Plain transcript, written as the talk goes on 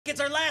It's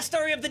our last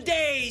story of the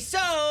day, so...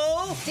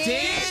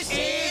 This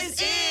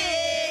is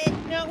it!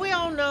 Now, we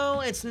all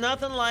know it's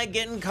nothing like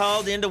getting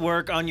called into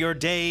work on your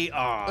day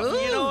off. Ooh.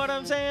 You know what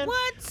I'm saying?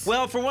 What?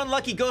 Well, for one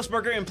lucky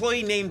Ghostburger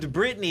employee named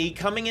Brittany,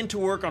 coming into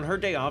work on her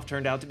day off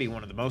turned out to be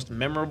one of the most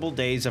memorable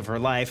days of her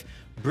life.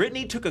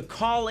 Brittany took a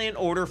call-in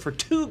order for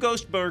 2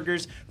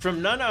 Ghostburgers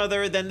from none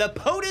other than the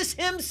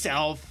POTUS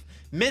himself,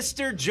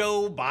 Mr.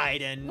 Joe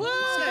Biden.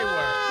 What? Say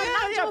word.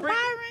 Not Joe Byron?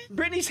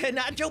 Brittany said,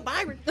 not Joe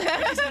Byron.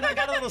 Brittany said, I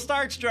got a little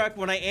starstruck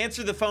when I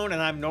answered the phone,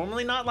 and I'm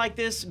normally not like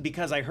this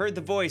because I heard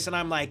the voice, and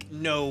I'm like,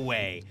 no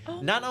way. Oh.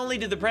 Not only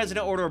did the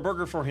president order a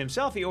burger for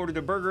himself, he ordered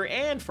a burger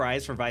and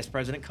fries for Vice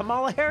President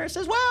Kamala Harris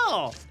as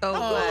well. Oh, How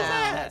cool is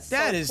that?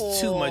 That is cool.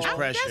 too much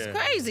pressure. That's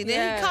crazy.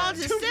 Then he called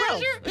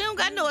himself. He don't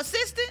got no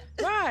assistant.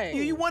 Right.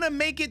 You want to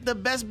make it the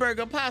best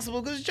burger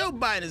possible because Joe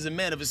Biden is a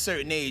man of a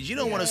certain age. You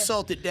don't want to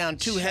salt it down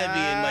too heavy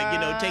and, like, you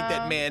know, take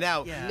that man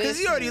out. Because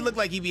he already looked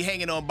like he be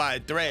hanging on by a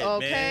thread,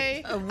 man.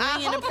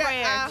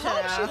 I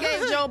hope she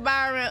gave Joe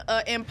Byron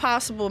an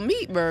impossible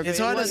meat burger. It's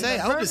hard to say. I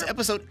hope this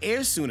episode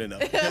airs soon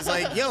enough. Because,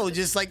 like, yo,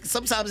 just like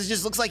sometimes it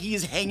just looks like he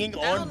is hanging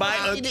on by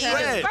a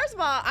thread. First of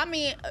all, I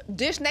mean,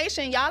 Dish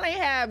Nation, y'all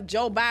ain't have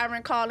Joe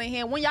Byron calling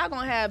him. When y'all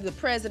gonna have the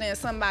president,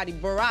 somebody,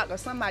 Barack or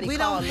somebody We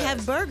call don't us?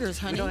 have burgers,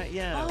 honey.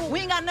 We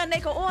ain't got nothing they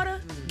can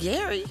order?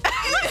 Gary.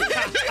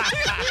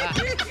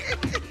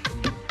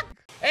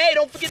 Hey,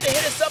 don't forget to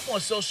hit us up on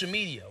social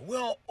media.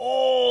 We're on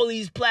all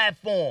these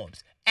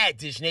platforms at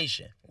Dish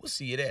Nation. We'll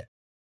see you there.